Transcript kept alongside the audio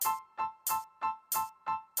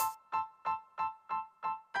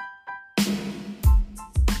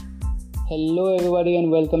Hello, everybody, and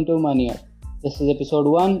welcome to Money Up. This is episode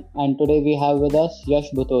 1, and today we have with us Yash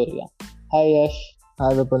Bhutoria. Hi, Yash.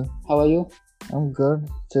 Hi Vipul, How are you? I'm good.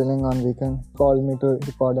 Chilling on weekend. Called me to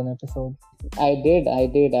record an episode. I did.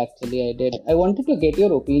 I wanted to get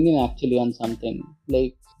your opinion actually on something.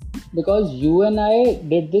 Because you and I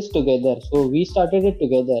did this together, so we started it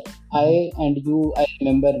together. I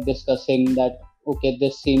remember discussing that, okay,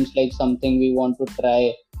 this seems like something we want to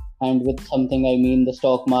try. And with something, I mean the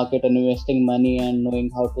stock market and investing money and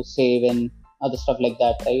knowing how to save and other stuff like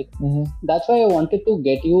that, right? Mm-hmm. That's why I wanted to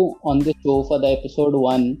get you on the show for the episode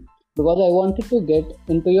 1 because I wanted to get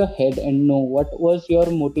into your head and know what was your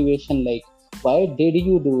motivation like. Why did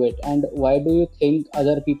you do it and why do you think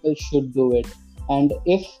other people should do it? And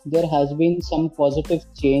if there has been some positive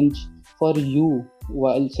change for you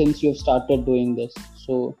while since you've started doing this.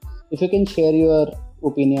 So if you can share your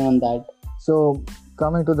opinion on that. So,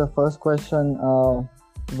 coming to the first question,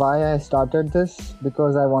 why I started this?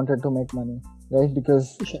 Because I wanted to make money, right?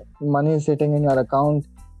 Because Sure. money is sitting in your account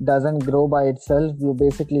doesn't grow by itself. You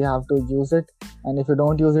basically have to use it, and if you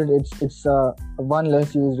don't use it, it's one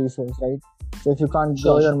less used resource, right? So if you can't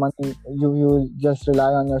grow Sure. your money, you just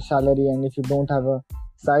rely on your salary, and if you don't have a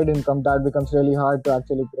side income, that becomes really hard to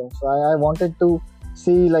actually grow. So I wanted to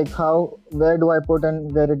see like where do I put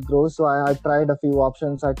and where it grows. So I tried a few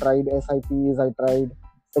options. I tried SIPs, I tried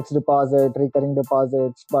fixed deposit, recurring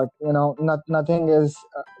deposits, but nothing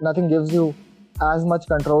gives you as much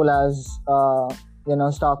control as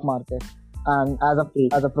stock market. And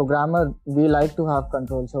as a programmer, we like to have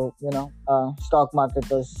control. So stock market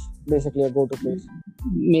was basically a go-to place.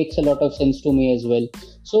 Makes a lot of sense to me as well.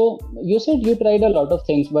 So you said you tried a lot of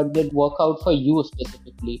things, but did work out for you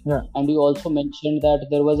specifically. Yeah. And you also mentioned that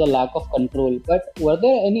there was a lack of control. But were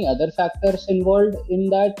there any other factors involved in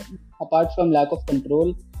that apart from lack of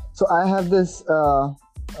control? So I have this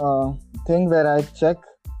thing where I check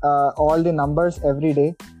all the numbers every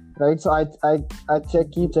day, right? So I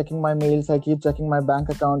keep checking my mails, I keep checking my bank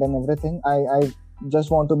account and everything. I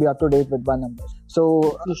just want to be up to date with my numbers.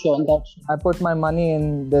 So Sure, that's I put my money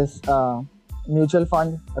in this mutual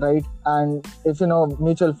fund, right? And if you know,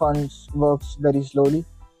 mutual funds works very slowly.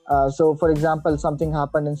 So for example, something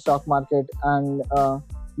happened in stock market and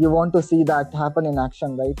you want to see that happen in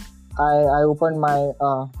action, right? I opened my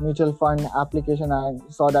mutual fund application and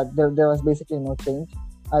saw that there was basically no change.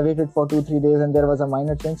 I waited for 2-3 days and there was a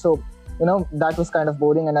minor change. So, that was kind of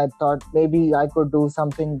boring, and I thought maybe I could do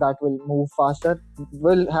something that will move faster.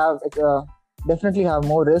 Will have definitely have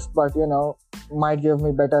more risk, but might give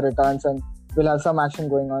me better returns and will have some action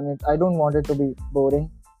going on it. I don't want it to be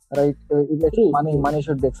boring, right? It's true. money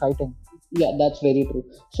should be exciting. Yeah, that's very true.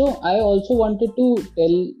 So I also wanted to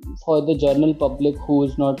tell for the journal public who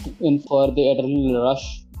is not in for the adrenaline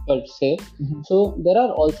rush per se. Mhm. So there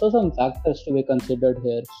are also some factors to be considered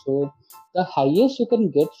here. So the highest you can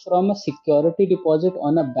get from a security deposit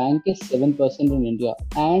on a bank is 7% in India,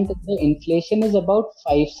 and the inflation is about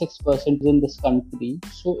 5-6% in this country.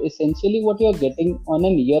 So essentially, what you are getting on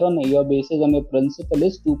a year basis on your principal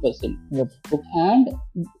is 2%. Yep. And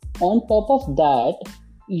on top of that,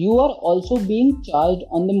 you are also being charged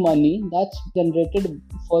on the money that's generated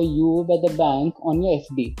for you by the bank on your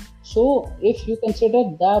FD. So if you consider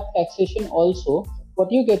that taxation also, what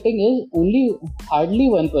you're getting is only hardly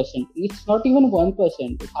 1%. It's not even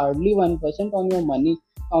 1%, hardly 1% on your money,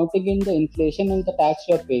 counting in the inflation and the tax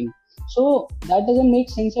you're paying. So that doesn't make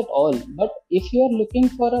sense at all. But if you are looking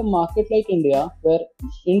for a market like India, where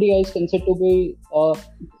India is considered to be a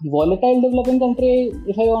volatile developing country,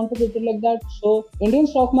 if I want to put it like that, so Indian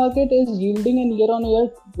stock market is yielding a year on year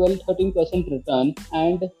 12-13% return.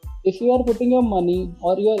 And if you are putting your money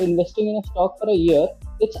or you are investing in a stock for a year,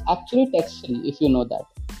 it's actually tax free if you know that.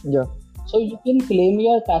 Yeah. So you can claim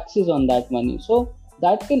your taxes on that money. So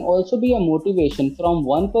that can also be a motivation. From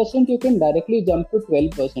 1% you can directly jump to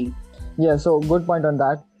 12%. Yeah, so good point on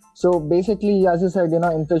that. So basically, as you said,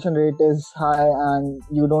 inflation rate is high and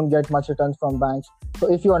you don't get much returns from banks.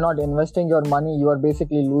 So if you are not investing your money, you are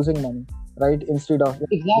basically losing money, right? Instead of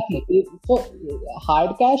Exactly. So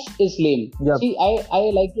hard cash is lame. Yep. See,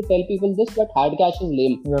 I like to tell people this, but hard cash is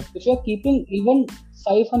lame. Yep. If you're keeping even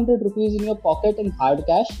 500 rupees in your pocket in hard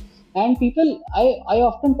cash, and people, I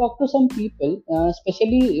often talk to some people,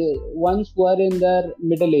 especially ones who are in their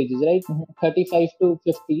middle ages, right? Mhm. 35 to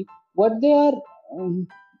 50. What they are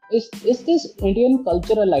is this Indian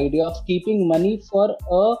cultural idea of keeping money for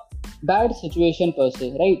a bad situation per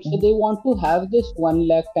se, right? So they want to have this 1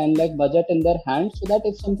 lakh, 10 lakh budget in their hand so that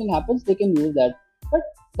if something happens, they can use that. But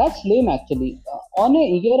that's lame actually. On a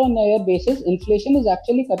year basis, inflation is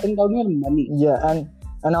actually cutting down your money. Yeah, and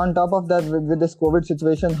And on top of that, with this COVID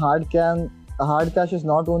situation, hard cash is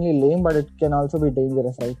not only lame, but it can also be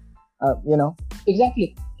dangerous, right? You know.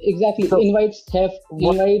 Exactly. So Invites theft,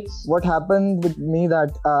 what invites. what happened with me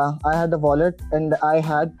that I had a wallet and I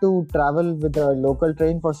had to travel with a local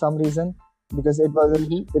train for some reason, because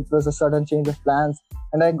Mhm, it was a sudden change of plans,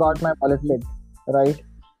 and I got my wallet mhm. picked, right?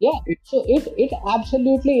 Yeah, so it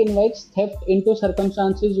absolutely invites theft into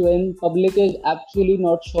circumstances when public is actually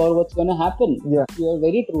not sure what's going to happen. Yeah. You are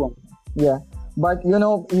very true on that. Yeah, but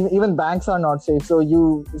even banks are not safe. So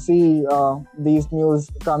you see these news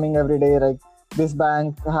coming every day, like this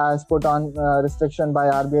bank has put on restriction by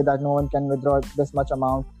RBI that no one can withdraw this much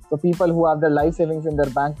amount. So people who have their life savings in their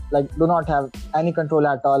bank, like, do not have any control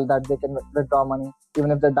at all that they can withdraw money, even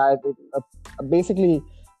if they die. Basically,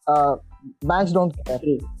 uh, banks don't care,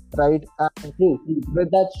 True, right? And true.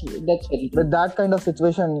 with That's very true. with that kind of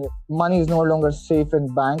situation, money is no longer safe in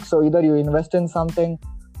banks. So either you invest in something,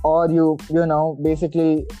 or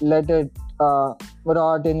basically let it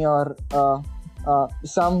rot in your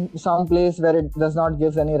some place where it does not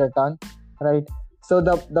give any return, right? So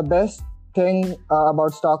the best thing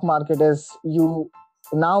about stock market is, you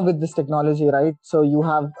now with this technology, right? So you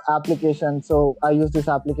have application. So I use this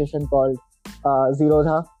application called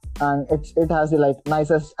Zerodha, and it has the like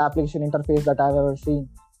nicest application interface that I've ever seen.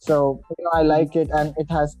 So I Mhm. like it, and it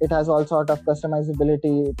has all sort of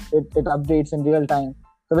customizability. It updates in real time.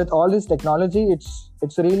 So with all this technology,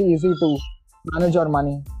 it's really easy to manage your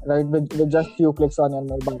money, right? With just few clicks on your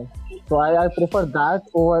mobile. So I prefer that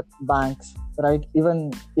over banks, right?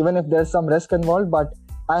 Even if there's some risk involved, but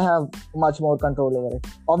I have much more control over it.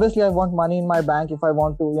 Obviously, I want money in my bank if I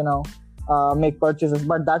want to, make purchases,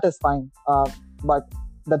 but that is fine. But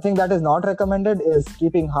the thing that is not recommended is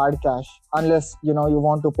keeping hard cash, unless you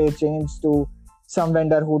want to pay change to some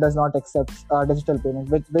vendor who does not accept digital payment,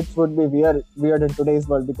 which would be weird in today's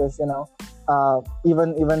world, because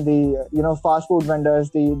even the fast food vendors,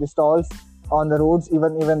 the stalls on the roads,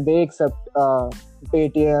 even they accept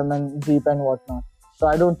Paytm and Jeep and whatnot. So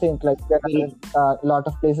I don't think, like, there Very true. are a lot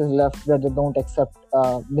of places left where they don't accept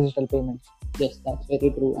digital payments. Yes, that's very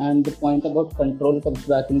true. And the point about control comes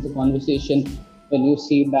back into conversation when you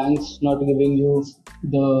see banks not giving you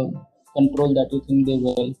the control that you think they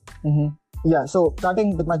will. Mm-hmm. Yeah, so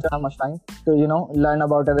starting with my job, much time to learn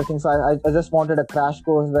about everything. So I just wanted a crash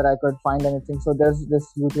course where I could find anything. So there's this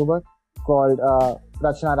YouTuber called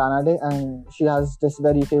Rachna Ranade, and she has this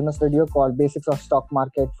very famous video called "Basics of Stock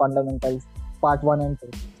Market Fundamentals," Part One and Two.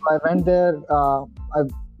 So I went there.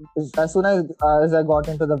 As soon as I got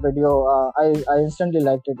into the video, I instantly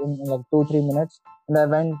liked it in like 2-3 minutes, and I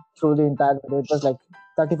went through the entire video. It was like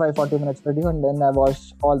 35-40 minutes video, and then I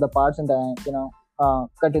watched all the parts, and then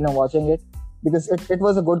continue watching it, because it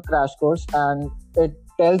was a good crash course, and it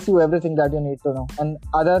tells you everything that you need to know, and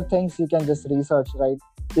other things you can just research, right?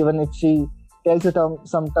 Even if she tells you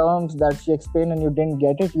some terms that she explained and you didn't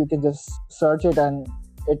get it, you can just search it, and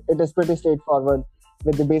it is pretty straightforward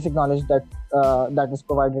with the basic knowledge that is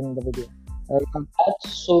provided in the video, right?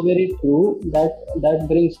 That's so very true. That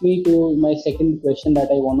brings me to my second question that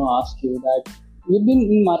I want to ask you. That you've been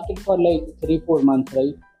in market for like 3-4 months,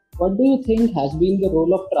 right? What do you think has been the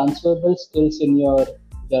role of transferable skills in your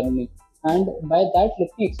journey? And by that, let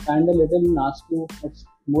me expand a little and ask you a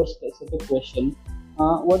more specific question.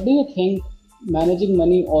 What do you think managing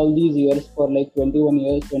money all these years for like 21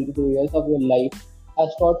 years, 22 years of your life has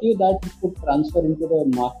taught you that you could transfer into the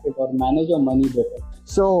market or manage your money better?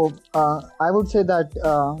 So I would say that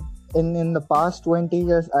in the past 20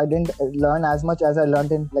 years, I didn't learn as much as I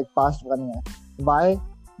learned in like past 1 year. Why?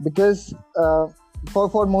 Because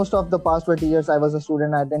for most of the past 20 years, I was a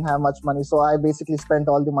student. I didn't have much money, so I basically spent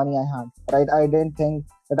all the money I had. Right? I didn't think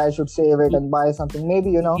that I should save it and buy something.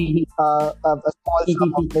 Maybe a small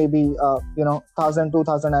sum of maybe 1,000,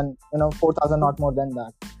 2,000, and 4,000, not more than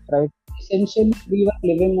that. Right? Essentially, we were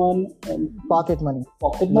living on Pocket money.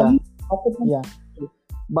 pocket Yeah. money. Pocket money. Yeah.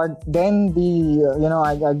 But then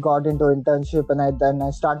I got into internship, and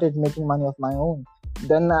I started making money of my own.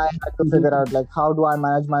 Then I had to figure Mhm. out, like, how do I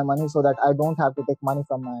manage my money so that I don't have to take money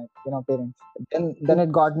from my parents. Then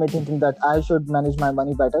it got me thinking that I should manage my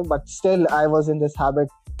money better, but still I was in this habit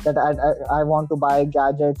that I want to buy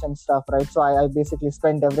gadgets and stuff, right? So I basically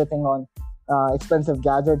spent everything on expensive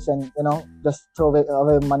gadgets, and just throw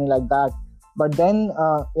away money like that. But then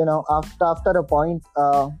after a point,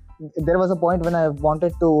 there was a point when I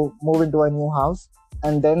wanted to move into a new house,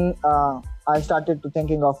 and then I started to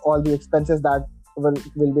thinking of all the expenses that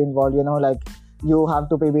will be involved. Like, you have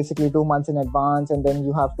to pay basically 2 months in advance, and then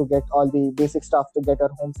you have to get all the basic stuff to get your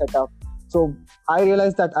home set up. So I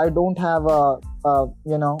realized that I don't have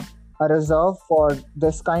a reserve for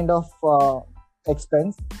this kind of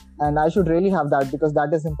expense, and I should really have that because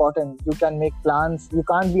that is important. You can make plans. You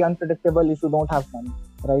can't be unpredictable if you don't have money,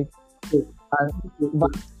 right? So, And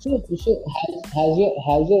but so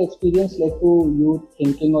has your experience led to you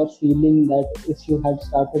thinking or feeling that if you had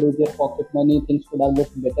started with your pocket money, things would have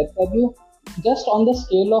looked better for you? Just on the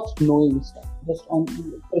scale of knowing stuff, just on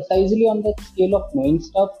precisely on the scale of knowing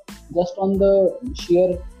stuff, just on the sheer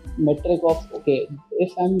metric of okay,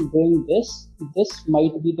 if I'm doing this, this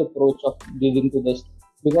might be the approach of leading to this.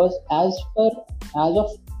 Because as of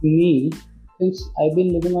me, since I've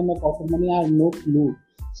been living on my pocket money, I have no clue.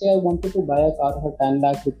 Say I wanted to buy a car for 10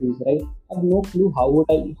 lakh rupees, right? I have no clue how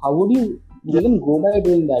would you yeah, even go by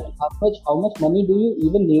doing that? How much money do you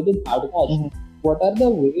even need in hard cash? mhm, What are the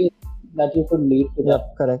ways that you could lead to yep,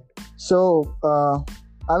 that? correct. So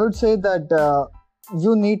I would say that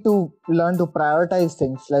you need to learn to prioritize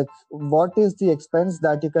things. Like, what is the expense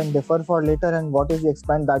that you can defer for later, and what is the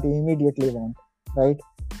expense that you immediately want, right?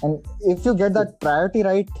 And if you get that priority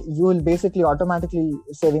right, you will basically automatically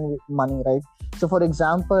saving money, right? So, for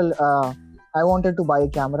example, I wanted to buy a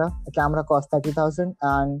camera. A camera cost 30,000,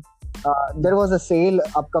 and there was a sale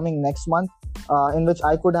upcoming next month, in which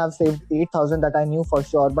I could have saved 8,000 that I knew for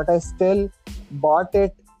sure, but I still bought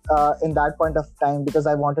it in that point of time because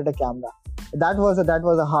I wanted a camera. That was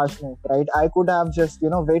a harsh move, right? I could have just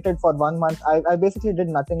waited for 1 month. I basically did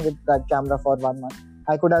nothing with that camera for 1 month.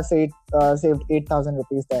 I could have saved 8,000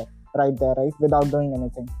 rupees there, right there, right, without doing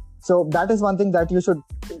anything. So that is one thing that you should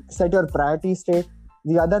set your priority straight.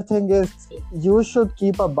 The other thing is you should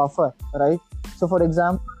keep a buffer, right? So, for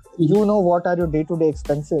example, you know what are your day-to-day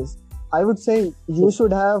expenses. I would say you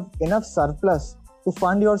should have enough surplus to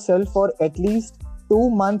fund yourself for at least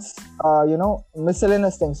 2 months,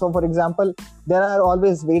 miscellaneous things. So, for example, there are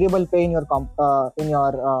always variable pay in your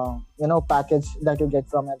package that you get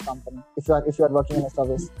from your company if you are working in a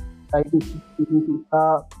service, right?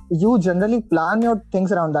 You generally plan your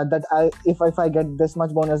things around that. That if I get this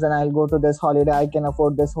much bonus, then I'll go to this holiday. I can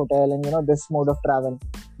afford this hotel and this mode of travel.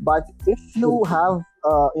 But if you have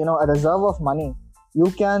a reserve of money, you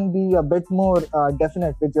can be a bit more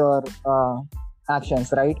definite with your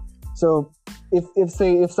actions, right? So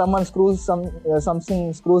if someone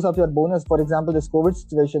something screws up your bonus, for example, this COVID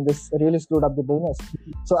situation, this really screwed up the bonus.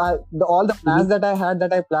 So all the plans that I had,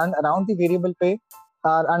 that I planned around the variable pay,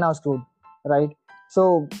 are now screwed, right?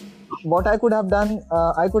 So what I could have done,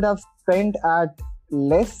 I could have spent at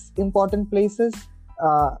less important places,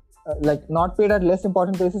 like not paid at less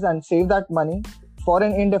important places, and save that money for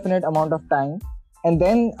an indefinite amount of time, and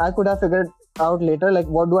then I could have figured out later, like,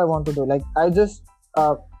 what do I want to do. Like, I just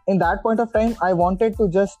in that point of time, I wanted to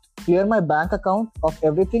just clear my bank account of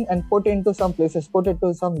everything and put into some places, put it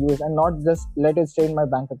to some use, and not just let it stay in my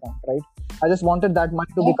bank account, right? I just wanted that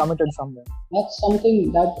money to be committed somewhere. That's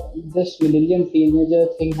something that this millennium teenager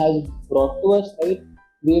thing has brought to us, right?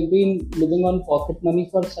 We've been living on pocket money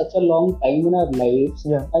for such a long time in our lives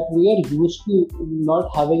Yeah. that we are used to not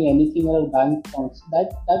having anything in our bank accounts.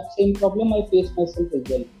 That same problem I face myself as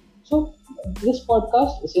well. So this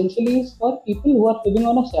podcast essentially is for people who are living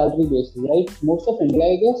on a salary basis, right? Most of India,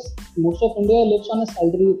 I guess, most of India lives on a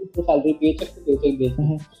salary to salary, paycheck to paycheck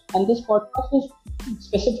basis. And this podcast is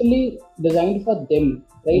specifically designed for them,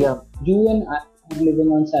 right? Yeah. You and I are living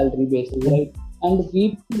on salary basis, right? And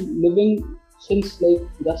we've been living since like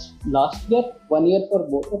just last year, 1 year for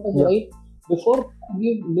both of us, Yeah. right? Before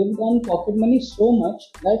we lived on pocket money so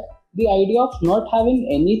much that the idea of not having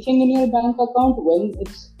anything in your bank account when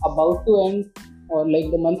it's about to end or like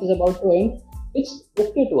the month is about to end, it's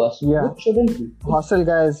okay to us. Yeah. It shouldn't be. Hostel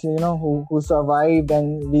guys, who survived,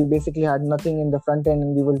 and we basically had nothing in the front end,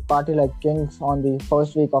 and we will party like kings on the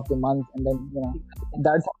first week of the month, and then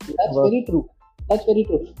that's That's very true. That's very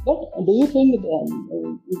true. But do you think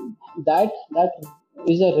that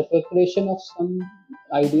is a repercussion of some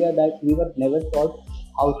idea that we were never taught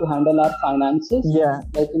how to handle our finances, Yeah.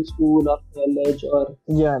 like in school or college or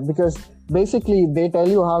Yeah, because basically they tell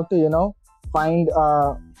you how to find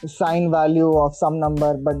a sign value of some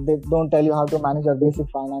number, but they don't tell you how to manage your basic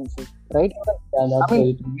finances, right? yeah, that's I mean,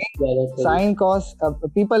 very true. Yeah, that's very sign costs,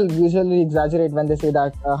 people usually exaggerate when they say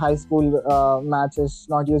that high school maths is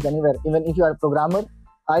not used anywhere. Even if you are a programmer,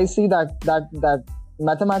 I see that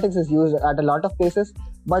mathematics is used at a lot of places,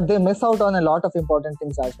 but they miss out on a lot of important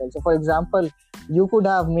things as well. So, for example, you could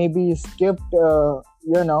have maybe skipped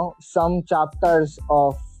some chapters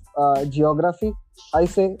of geography. I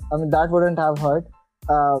mean, that wouldn't have hurt.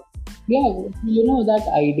 uh, Yeah, you know that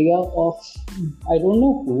idea of I don't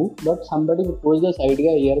know who, but somebody proposed this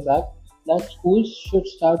idea a year back that schools should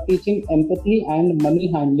start teaching empathy and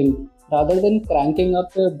money handling rather than cranking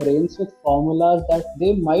up their brains with formulas that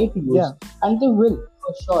they might Yeah. use, and they will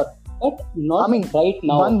for sure, but I not mean, right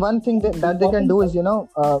now. one thing It's that they can important do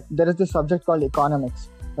that is, there is this subject called economics,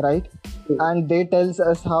 right? you And they tells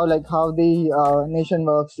us how the nation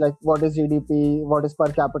works, like what is GDP, what is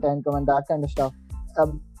per capita income, and that kind of stuff.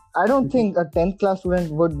 Um, I don't think a 10th class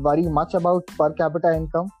student would worry much about per capita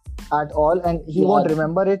income at all, and he yeah, won't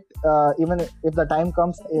remember it even if the time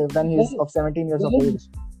comes when there, he's of 17 years of there age. is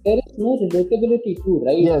there is no relatability too,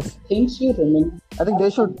 right? Yes, Things you remember I think are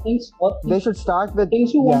some things, or they should start with,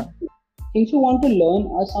 things you yeah. want things you want to learn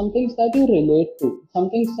are some things that you relate to, some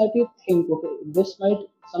things that you think, okay, this might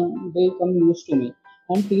someday come used to me.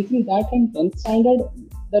 And teaching that in 10th standard,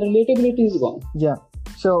 the relatability is gone. Yeah.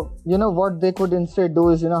 So, what they could instead do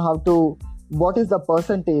is, what is the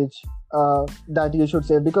percentage that you should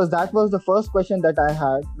save? Because that was the first question that I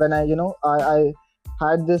had when I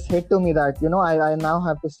had this hit to me that, I now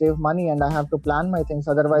have to save money and I have to plan my things.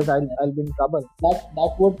 Otherwise, I'll be in trouble.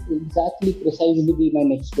 That would exactly precisely be my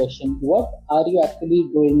next question. What are you actually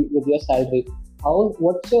doing with your salary?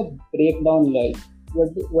 What's your breakdown like?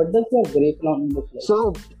 What does your breakdown look like?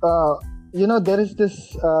 So, there is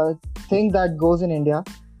this thing that goes in India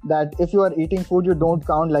that if you are eating food, you don't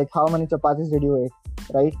count like how many chapatis did you eat,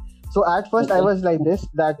 right? So at first I Okay. was like this,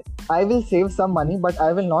 that I will save some money, but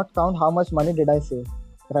I will not count how much money did I save,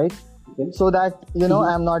 right? Okay. So that Mhm.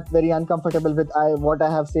 I'm not very uncomfortable with what I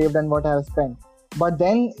have saved and what I have spent. But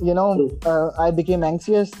then True. I became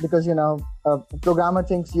anxious because programmer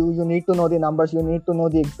thinks you need to know the numbers, you need to know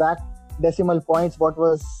the exact decimal points, what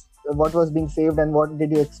was being saved and what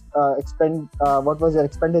did you expend, what was your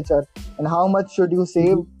expenditure, and how much should you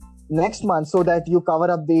save Mhm. next month so that you cover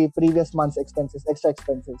up the previous month's extra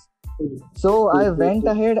expenses. True. So I True. True. went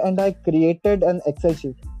True. ahead and I created an Excel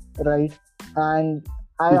sheet, right? And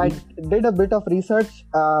I Mhm. did a bit of research.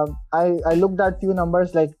 I looked at few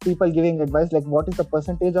numbers, like people giving advice, like what is the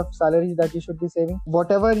percentage of salary that you should be saving.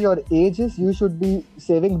 Whatever your age is, you should be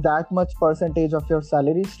saving that much percentage of your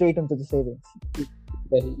salary straight into the savings.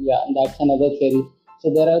 Very, yeah, that's another theory.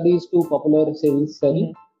 So there are these two popular savings theory.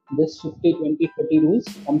 Mhm. This 50-20-30 rules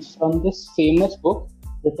comes from this famous book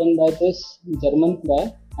written by this German guy,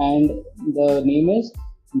 and the name is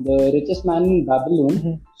The Richest Man in Babylon.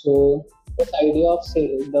 Mhm. So this idea of say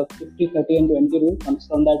the 50-30 and 20 rule comes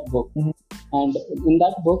from that book. Mhm. And in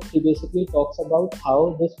that book, he basically talks about how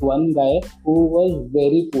this one guy who was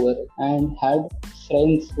very poor and had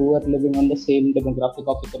friends who were living on the same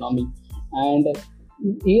demographic of economy, and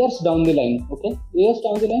years down the line, okay, years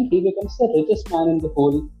down the line, he becomes the richest man in the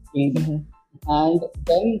whole kingdom. Mhm. And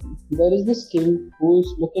then there is this king who's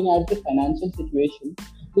looking at the financial situation,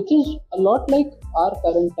 which is a lot like our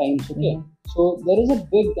current times, okay. Mhm. So there is a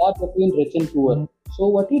big gap between rich and poor. Mhm. So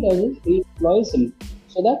what he does is he employs him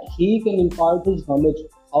so that he can impart his knowledge.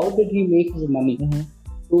 How did he make his money? Mhm.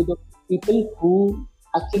 To the people who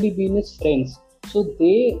actually been his friends. So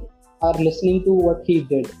they are listening to what he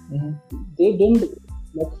did. Mhm. They didn't,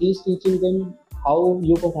 but he's teaching them how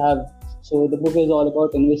you could have. So the book is all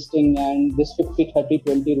about investing, and this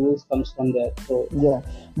 50-30-20 rules comes from there. So Yeah,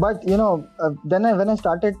 but then when I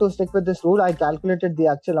started to stick with this rule, I calculated the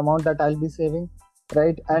actual amount that I'll be saving,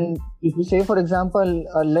 right? And mhm, say, for example,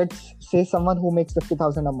 let's say someone who makes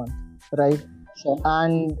 50,000 a month, right? sure.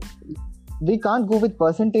 And we can't go with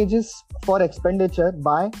percentages for expenditure.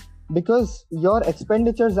 By because your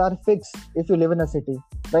expenditures are fixed if you live in a city,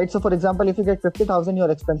 right? So for example, if you get 50,000, your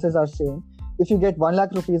expenses are same. If you get 1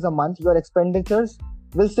 lakh rupees a month, your expenditures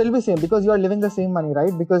will still be same because you are living the same money,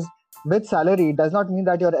 right? Because with salary, it does not mean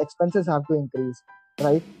that your expenses have to increase,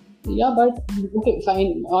 right? Yeah, but okay,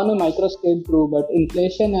 fine. On a micro scale, true, but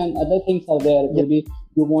inflation and other things are there. Yeah. Maybe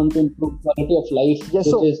you want to improve quality of life, Yeah, which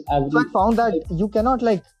so is I average. found that Like, you cannot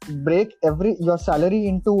like break your salary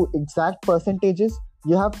into exact percentages.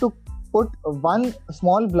 You have to put one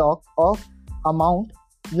small block of amount.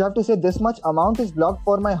 You have to say this much amount is blocked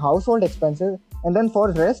for my household expenses, and then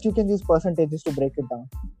for rest you can use percentages to break it down.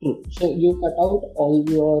 true. So you cut out all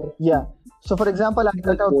your Yeah. So for example, I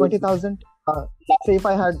cut out goals. 20,000. Say if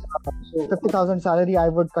I had So 50,000 salary, I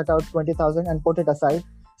would cut out 20,000 and put it aside,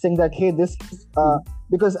 saying that hey, this is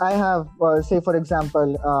because I have say for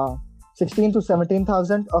example 16 to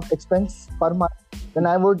 17,000 of expense per month. Then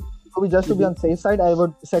I would to be on safe side, I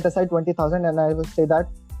would set aside 20,000 and I would say that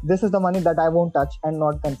this is the money that I won't touch and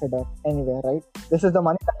not consider anywhere, right? This is the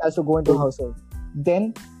money that has to go into household.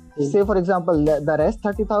 Then say for example the rest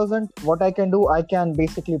 30,000, what I can do, I can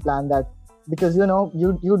basically plan that, because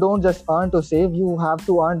you don't just earn to save, you have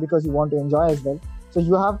to earn because you want to enjoy as well. So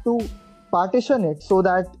you have to partition it so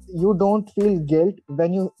that you don't feel guilt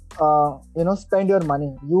when you spend your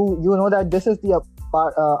money. You know that this is the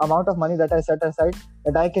amount of money that I set aside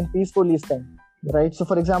that I can peacefully spend, right? So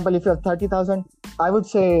for example, if you have 30,000, I would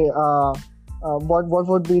say what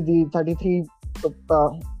would be the 33,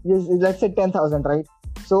 let's say 10,000, right?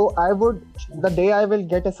 So I would, the day I will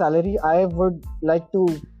get a salary, I would like to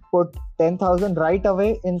put 10,000 right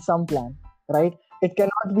away in some plan, right? It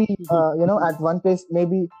cannot be at one place.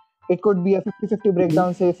 Maybe it could be a 50-50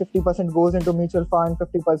 breakdown. Say 50% goes into mutual fund,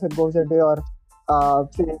 50% goes into your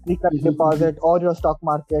say recurring deposit or your stock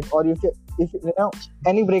market, or if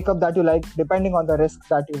any breakup that you like, depending on the risk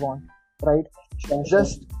that you want, right? Sure, sure.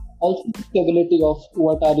 Just Also, the stability of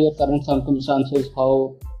what are your current circumstances,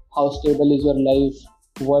 how stable is your life,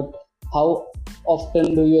 what how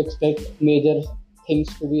often do you expect major things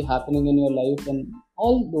to be happening in your life, and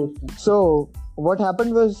all those things. so what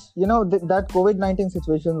happened was, that COVID-19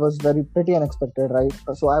 situation was very pretty unexpected, right?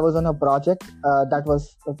 So I was on a project that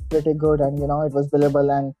was pretty good, and it was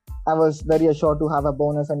billable, and I was very assured to have a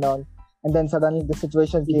bonus and all. And then suddenly the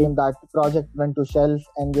situation came that project went to shelf,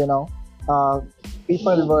 and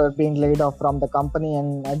people were being laid off from the company,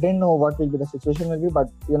 and I didn't know what will be the situation will be. But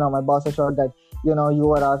my boss assured that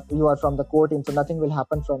you are from the core team, so nothing will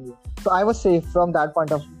happen from you. So I was safe from that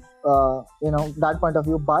point of that point of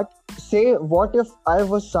view. But say, what if I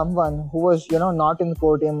was someone who was not in the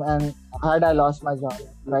core team, and had I lost my job,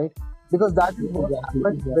 right? Because that is what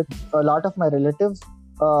happened with a lot of my relatives,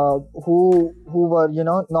 who were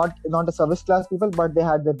not a service class people, but they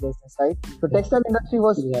had their business, right? So textile industry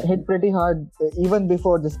was hit pretty hard even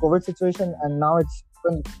before this COVID situation, and now it's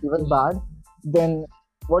even bad. Then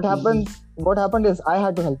what happened is I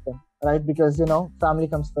had to help them, right? Because family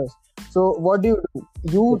comes first. So what do?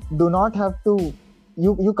 You do not have to.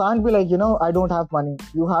 You can't be like, I don't have money.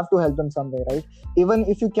 You have to help them someday, right? Even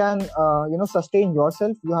if you can sustain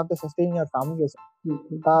yourself, you have to sustain your family as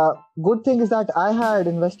well. Good thing is that I had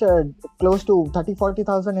invested close to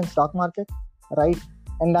 30,000-40,000 in stock market, right?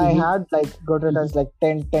 And I had like good returns, like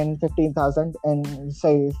 10,000-15,000 in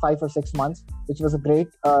say 5 or 6 months, which was a great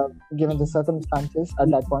given the circumstances at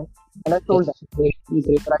that point. And I told them,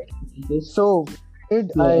 right? So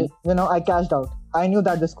I cashed out. I knew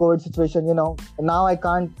that this COVID situation, now I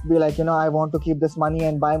can't be like, I want to keep this money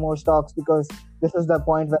and buy more stocks, because this is the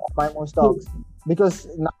point where I buy more stocks. Because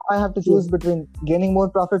now I have to choose between gaining more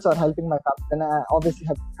profits or helping my family. Then I obviously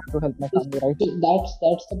have to help my family, right?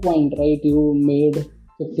 That's the point, right? You made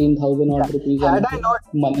 15,000 odd rupees. Had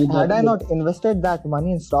I not invested that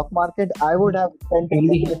money in stock market, I would have spent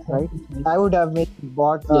it, right? I would have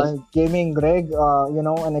bought a gaming rig,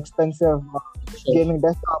 an expensive gaming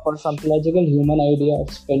desktop or something. Psychological human idea of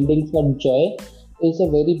spending for joy is a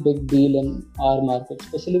very big deal in our market,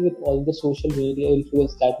 especially with all the social media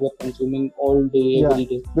influence that we're consuming all day, every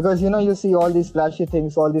day. Because you see all these flashy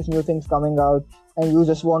things, all these new things coming out, and you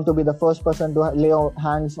just want to be the first person to lay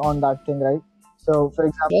hands on that thing, right? So, for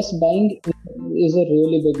example, stress buying is a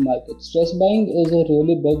really big market. Stress buying is a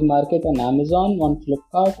really big market on Amazon, on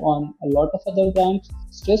Flipkart, on a lot of other brands.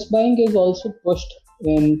 Stress buying is also pushed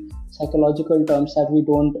in psychological terms that we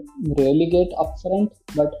don't really get upfront,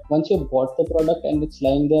 but once you bought the product and it's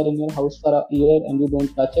lying there in your house for a year and you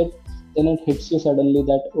don't touch it, then it hits you suddenly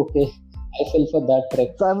that, okay, I fell for that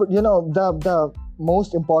trick. So I would, the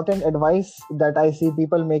most important advice that I see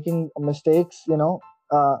people making mistakes,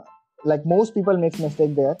 like most people make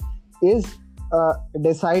mistake there, is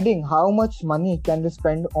deciding how much money can we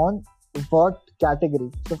spend on what category.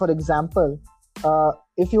 So for example,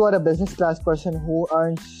 if you are a business class person who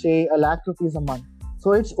earns say a lakh rupees a month,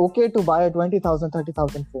 so it's okay to buy a 20,000,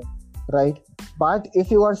 30,000 phone, right? But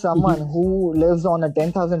if you are someone who lives on a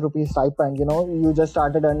 10,000 rupees stipend, you just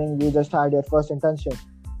started earning, you just had your first internship,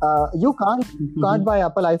 you can't buy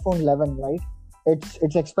Apple iPhone 11, right?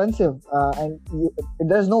 It's expensive, and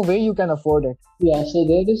there's no way you can afford it. Yeah, so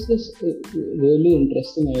there is this really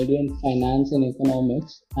interesting idea in finance and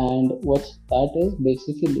economics, and what that is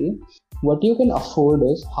basically, what you can afford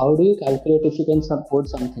is how do you calculate if you can afford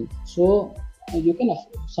something. So you can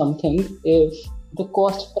afford something if the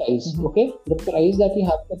cost price, okay, the price that you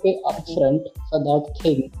have to pay upfront for that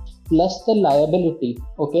thing plus the liability,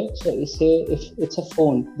 okay. So say if it's a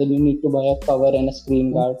phone, then you need to buy a cover and a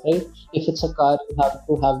screen guard, right? If it's a car, you have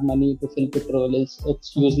to have money to fill petrol, else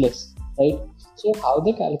it's useless, right? So how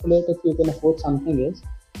they calculate if you can afford something is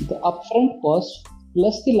the upfront cost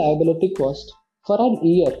plus the liability cost for an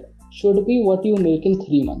year should be what you make in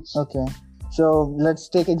 3 months. Okay, so let's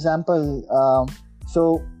take example.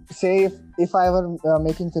 So say if I were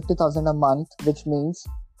making 50,000 a month, which means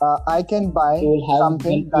I can buy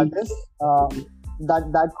something that is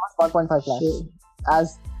that costs 1.5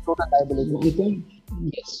 lakhs. total liability.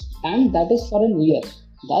 Yes, and that is for an year.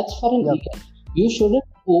 That's for an Yep. year. You shouldn't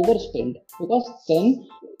overspend because then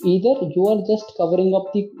either you are just covering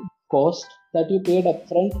up the cost that you paid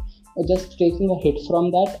upfront or just taking a hit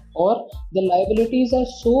from that, or the liabilities are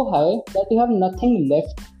so high that you have nothing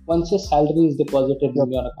left once your salary is deposited Yep.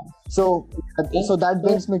 in your account. So, Okay? so that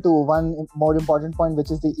brings me to one more important point,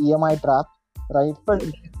 which is the EMI trap, right? But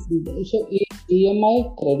So EMI,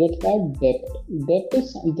 credit card,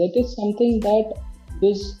 that is something that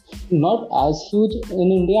is not as huge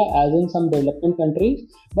in India as in some developing countries,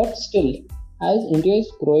 but still, as India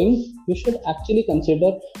is growing, you should actually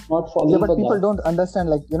consider not yeah, falling but for people that. don't understand,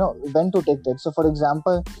 like, when to take that. So, for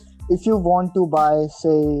example, if you want to buy,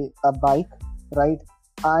 say, a bike, right,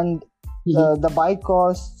 and Mhm. the bike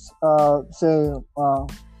costs, say,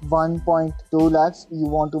 1.2 lakhs, you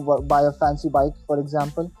want to buy a fancy bike, for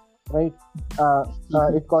example, right?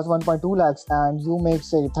 It costs 1.2 lakhs, and you make,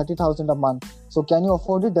 say, 30,000 a month. So, can you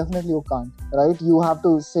afford it? Definitely you can't, right? You have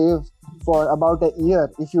to save for about a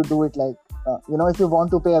year if you do it like, if you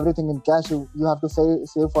want to pay everything in cash, you have to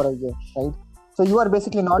save for a year, right? So you are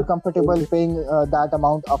basically not comfortable paying that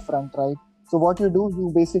amount upfront, right? So what you do,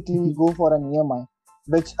 you basically go for an EMI,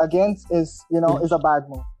 which again is a bad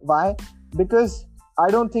move. Why? Because I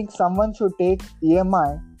don't think someone should take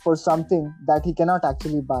EMI for something that he cannot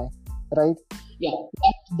actually buy, right? Yeah,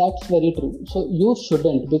 that's very true. So you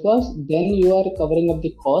shouldn't, because then you are covering up the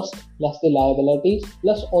cost plus the liabilities,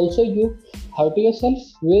 plus also you hurt yourself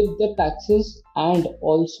with the taxes, and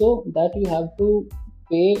also that you have to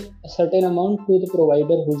pay a certain amount to the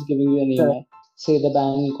provider who's giving you an Correct. EMI, say the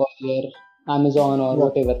bank or your Amazon or Yep.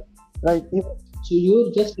 whatever. Right. So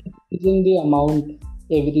you're just increasing the amount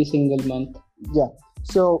every single month. Yeah.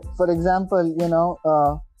 So for example,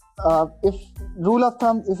 if rule of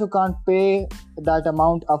thumb, if you can't pay that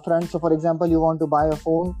amount upfront, so for example, you want to buy a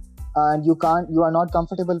phone and you are not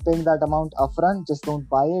comfortable paying that amount upfront, just don't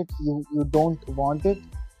buy it. You don't want it,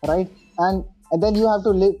 right? And then you have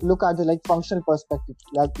to look at the like functional perspective,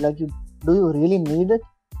 like do you really need it?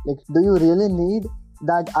 Like, do you really need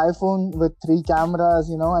that iPhone with 3 cameras,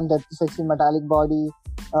 and that sexy metallic body,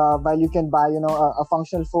 while you can buy a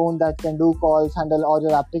functional phone that can do calls, handle all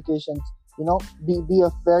your applications, be a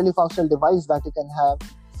fairly functional device that you can have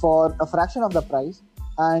for a fraction of the price,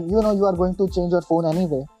 and you are going to change your phone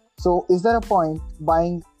anyway. So is there a point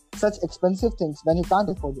buying such expensive things when you can't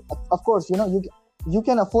afford it? Of course, you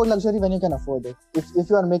can afford luxury when you can afford it. If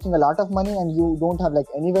you are making a lot of money and you don't have like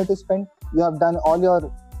anywhere to spend, you have done all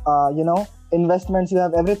your investments, you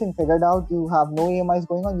have everything figured out, you have no EMIs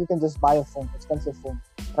going on, you can just buy a phone, expensive phone,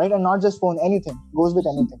 right? And not just phone, anything goes with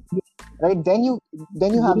anything, right? Then you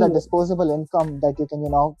You have that know, disposable income that you can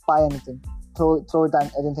buy anything, throw it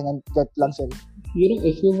at anything and get luxury.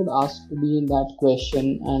 if you would ask me that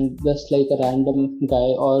question and just like a random guy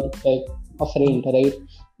or like a friend, right?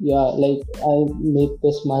 Yeah, like I make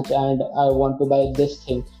this much and I want to buy this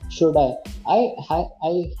thing. Should I?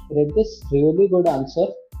 I read this really good answer,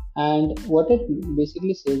 and what it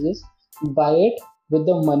basically says is buy it with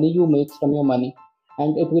the money you make from your money,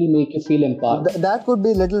 and it will make you feel empowered. That could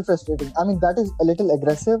be a little frustrating. I mean, that is a little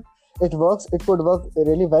aggressive. It could work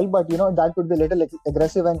really well, but that could be a little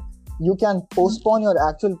aggressive, and you can postpone your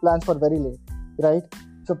actual plans for very late, right?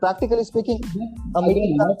 So practically speaking, a middle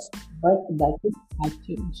Again, class. but that is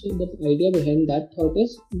actually, so the idea behind that thought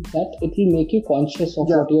is that it will make you conscious of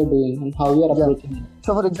Yeah. what you're doing and how you're Yeah. approaching it.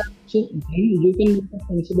 So for example, So then you can make a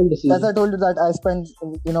sensible as I decision. told you that I spent,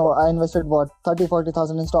 I invested what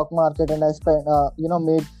 30,000-40,000 in stock market, and I spent,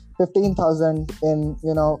 made 15,000 in,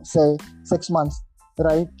 say 6 months,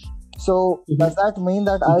 right? So does that mean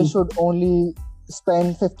that I Mhm. should only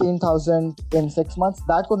spend 15,000 in 6 months?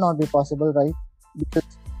 That could not be possible, right? Because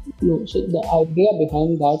No, so the idea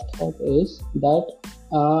behind that thought is that,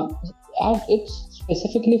 uh, and it's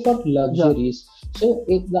specifically for yeah, luxuries. So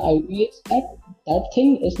the idea is that that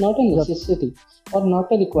thing is not a yep, necessity or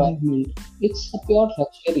not a mm-hmm, requirement. It's a pure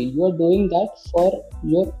luxury. You are doing that for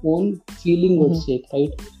your own feeling good mm-hmm, sake,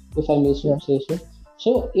 right? If I may yeah, say so.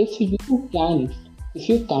 So can, if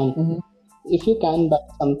you can, mm-hmm, if you can buy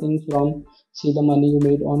something from, see, the money you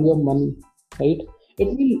made on your mm-hmm, money, right? It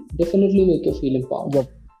will definitely make you feel empowered. yep,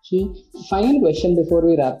 So, final question before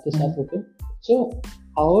we wrap this mm-hmm. up, okay? So,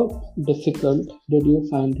 how difficult did you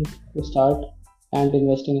find it to start and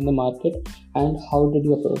investing in the market, and how did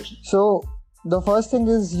you approach it? So the first thing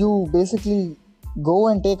is you basically go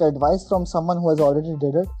and take advice from someone who has already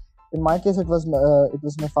did it. In my case, it was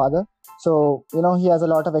my father. So he has a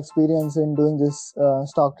lot of experience in doing this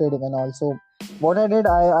stock trading and all. So what I did,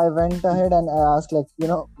 I went ahead and I asked, like,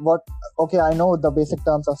 what, okay, I know the basic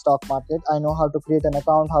terms of stock market, I know how to create an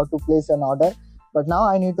account, how to place an order, but now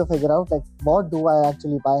I need to figure out, like, what do I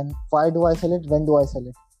actually buy and why do I sell it, when do I sell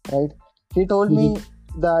it, right? He told me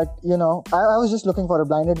Mhm. that I was just looking for a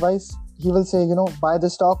blind advice. He will say, buy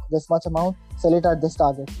this stock, this much amount, sell it at this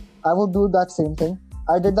target. I would do that same thing.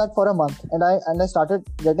 I did that for a month, and I started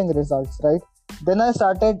getting results, right? Then I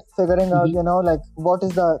started figuring out, Mhm. like, what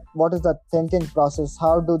is the thinking process,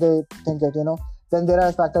 how do they think it. Then there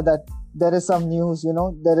are factor that there is some news,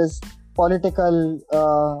 there is political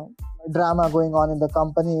drama going on in the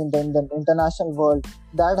company, in the international world,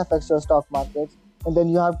 that affects your stock markets. And then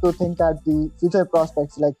you have to think at the future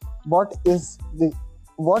prospects, like, what is the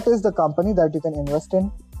what is the company that you can invest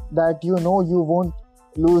in, that you won't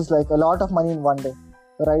lose like a lot of money in one day,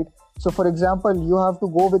 right? So for example, you have to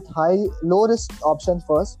go with low risk option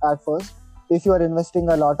first, at first, if you are investing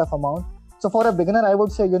a lot of amount. So for a beginner, I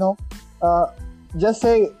would say, uh, just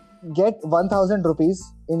say, get 1000 rupees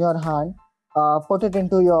in your hand, put it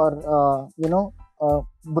into your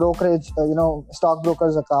brokerage,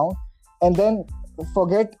 stockbroker's account, and then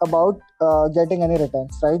forget about getting any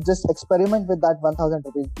returns, right? Just experiment with that 1000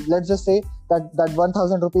 rupees. Let's just say that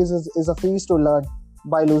 1000 rupees is a fees to learn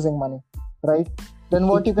by losing money, right? Then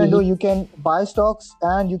what you can do, Mhm. you can buy stocks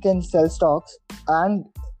and you can sell stocks, and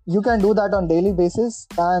you can do that on daily basis,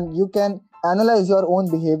 and you can analyze your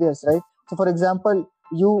own behaviors, right? So for example,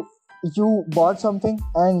 you bought something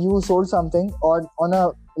and you sold something on a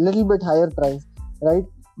little bit higher price, right?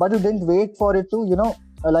 But you didn't wait for it to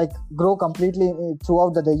like grow completely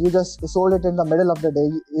throughout the day. You just sold it in the middle of the day,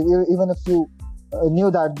 even if you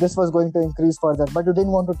knew that this was going to increase further, but you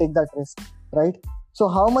didn't want to take that risk, right? So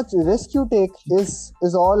how much risk you take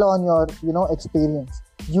is all on your experience.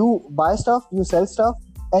 You buy stuff, you sell stuff,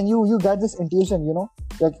 and you get this intuition,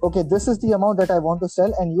 like, okay, this is the amount that I want to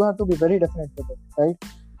sell, and you have to be very definite with it, right?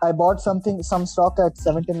 I bought some stock at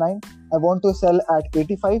 79, I want to sell at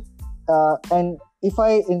 85, and if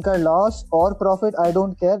I incur loss or profit, I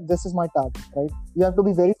don't care, this is my target, right? You have to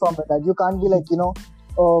be very firm with that. You can't be like,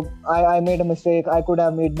 oh, I made a mistake, I could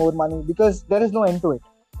have made more money, because there is no end to it,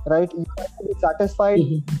 right? You have to be satisfied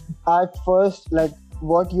Mhm. at first, like,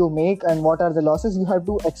 what you make and what are the losses. You have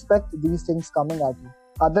to expect these things coming at you.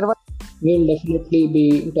 Otherwise, We'll definitely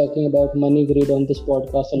be talking about money greed on this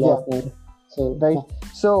podcast a yeah, lot more. So, right.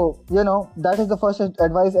 So that is the first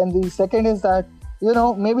advice, and the second is that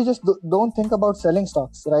maybe just don't think about selling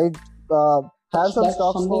stocks, right? uh, have some that's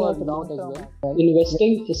stocks something I for promote long as term, well. right? Yeah,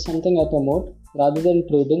 Investing is something I promote rather than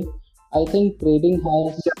trading. I think trading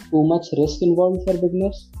has too much risk involved for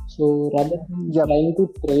beginners. So rather than yeah. trying to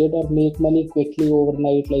trade or make money quickly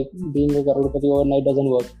overnight, like being a crorepati overnight doesn't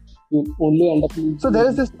work. You only end up So losing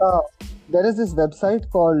money. there is this website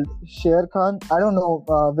called Share Khan. I don't know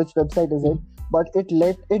which website is it, Mhm. but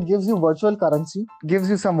it gives you virtual currency, gives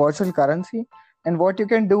you some virtual currency, and what you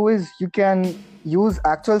can do is you can use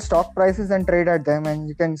actual stock prices and trade at them, and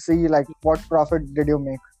you can see like what profit did you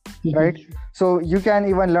make, right? Mhm. So you can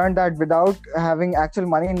even learn that without having actual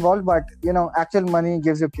money involved, but actual money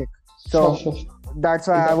gives you kick. Sure, So sure, sure. that's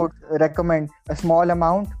why I would recommend a small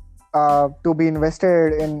amount to be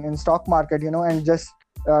invested in stock market, and just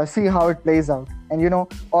see how it plays out. And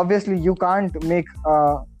obviously you can't make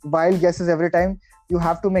wild guesses every time. You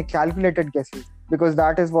have to make calculated guesses, because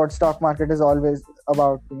that is what stock market is always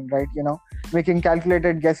about doing, right? Making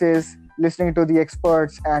calculated guesses, listening to the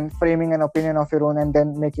experts, and framing an opinion of your own, and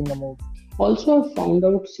then making a move. Also, I've found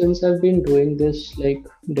out since I've been doing this like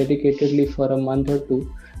dedicatedly for a month or two,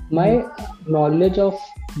 Mhm. my knowledge of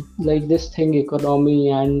like this thing, economy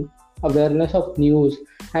and awareness of news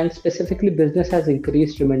and specifically business has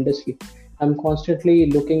increased tremendously. I'm constantly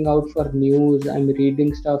looking out for news, I'm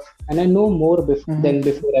reading stuff, and I know more Mhm. than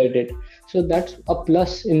before I did. So that's a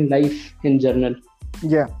plus in life in general.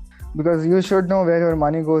 Yeah, because you should know where your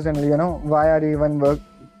money goes, and why are you even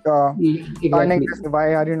uh, earning Exactly. this? Why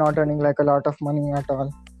are you not earning like a lot of money at all?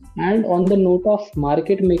 And on the note of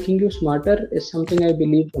market making you smarter is something I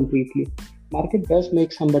believe completely. Market does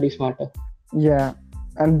make somebody smarter. Yeah,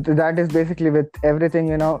 and that is basically with everything.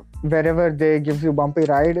 Wherever they gives you bumpy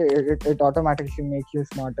ride, it automatically makes you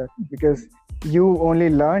smarter, because you only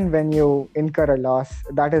learn when you incur a loss.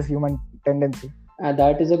 That is human tendency. And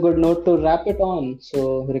that is a good note to wrap it on.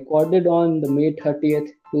 So, recorded on the May 30th,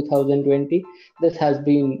 2020. This has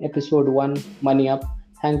been episode 1 Money Up.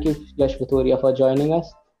 Thank you, Yash Vatoria, for joining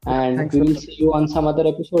us. And Thanks we for will see you on some other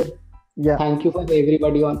episode. yeah. Thank you for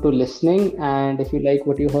everybody on to listening. And if you like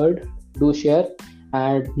what you heard, do share.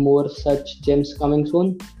 And more such gems coming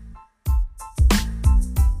soon.